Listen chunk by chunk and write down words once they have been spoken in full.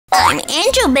I'm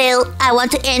Angel Bell. I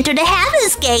want to enter the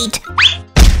Heaven's Gate.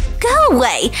 Go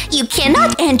away. You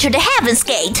cannot enter the Heaven's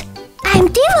Gate. I'm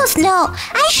Devil Snow.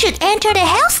 I should enter the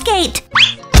Hell's Gate.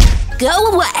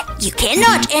 Go away. You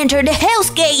cannot enter the Hell's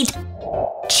Gate.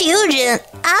 Children,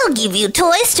 I'll give you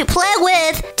toys to play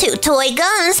with. 2 toy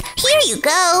guns. Here you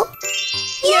go.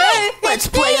 Yeah, let's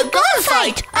play a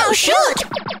gunfight. I'll shoot.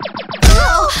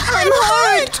 Oh, I'm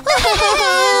hurt.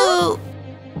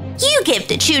 You give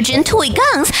the children toy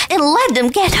guns and let them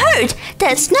get hurt.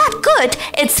 That's not good.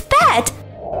 It's bad.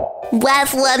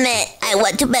 Wife woman, I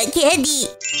want to buy candy.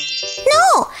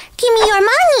 No, give me your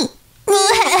money.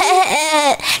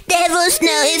 Devil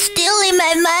Snow is stealing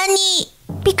my money.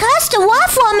 Because the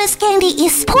wolf woman's candy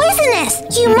is poisonous.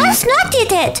 You must not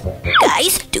eat it.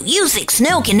 Guys, do you think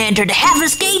Snow can enter the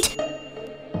Heaven's Gate?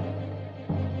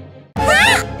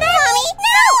 Mommy,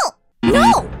 no!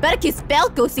 No! Better Kiss Bell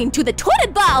goes into the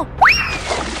toilet bowl.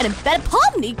 And Better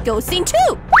Pomni goes in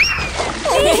too.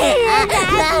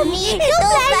 Mommy,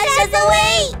 don't flush us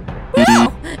away.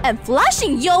 No! And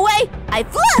flushing your way, I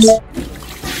flush.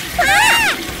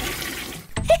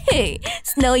 Hey,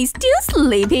 Snow is still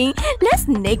sleeping. Let's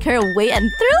snake her away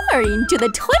and throw her into the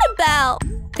toilet bowl.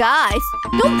 Guys,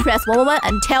 don't press 111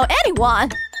 and tell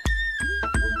anyone.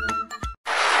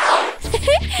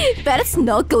 Better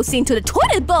Snow goes into the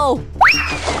toilet bowl.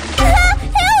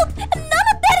 Help! I'm not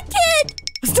a bad kid!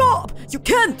 Stop! You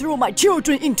can't throw my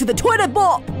children into the toilet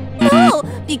bowl! No,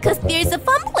 because there's a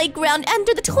fun playground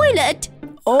under the toilet.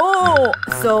 Oh,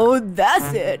 so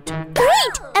that's it.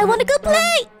 Great! I want to go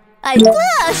play! I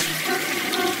flush!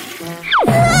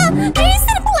 There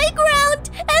isn't a playground!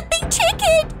 A big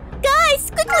chicken! Guys,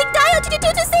 quickly dial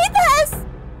 222 to save us!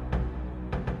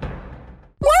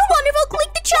 More wonderful,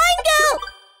 click the triangle!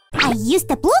 I used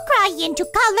the blue crayon to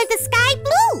color the sky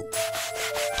blue.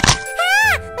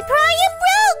 The crayon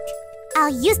broke.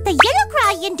 I'll use the yellow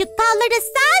crayon to color the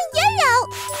sun yellow.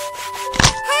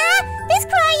 This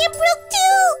crayon broke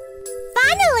too.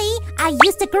 Finally, I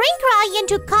used the green crayon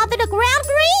to color the ground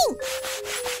green.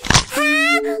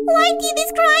 Why did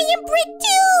this crayon break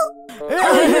too?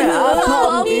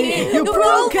 Pomni, you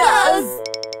broke us!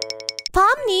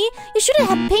 Pomni, you shouldn't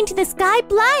have painted the sky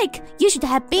black. You should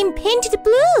have been painted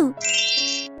blue.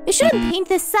 You shouldn't paint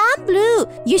the sun blue.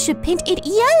 You should paint it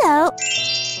yellow.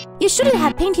 You shouldn't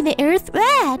have painted the earth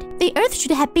red. The earth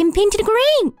should have been painted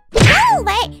green. Oh,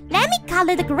 wait. Let me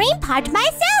color the green part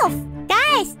myself.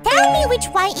 Guys, tell me which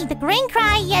one is the green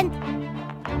crayon.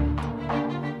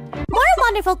 More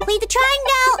wonderful, click the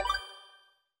triangle.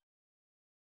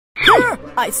 Here,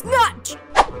 I snatch!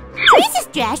 Princess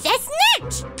dress and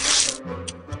snatch.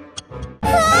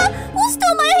 Who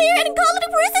stole my hair and colored a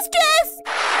princess dress?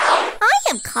 I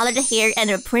have colored the hair and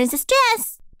a princess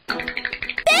dress.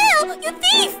 Belle, you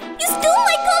thief! You stole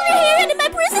my colored hair and my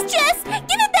princess dress!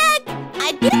 Give it back!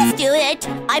 I didn't steal it.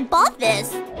 I bought this.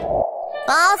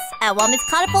 Boss, I want this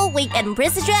colorful wig and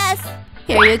princess dress.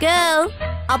 Here you go.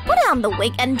 I'll put it on the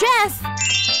wig and dress.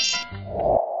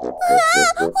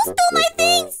 Who stole my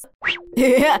things?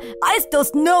 Yeah, I stole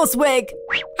Snow's wig!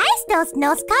 I stole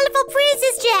Snow's colorful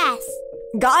princess dress.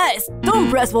 Guys, don't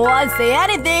press for one, say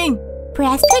anything!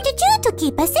 Press 22 to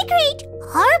keep a secret,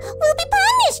 or we'll be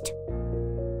punished.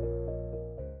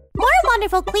 More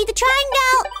wonderful, click the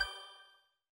triangle.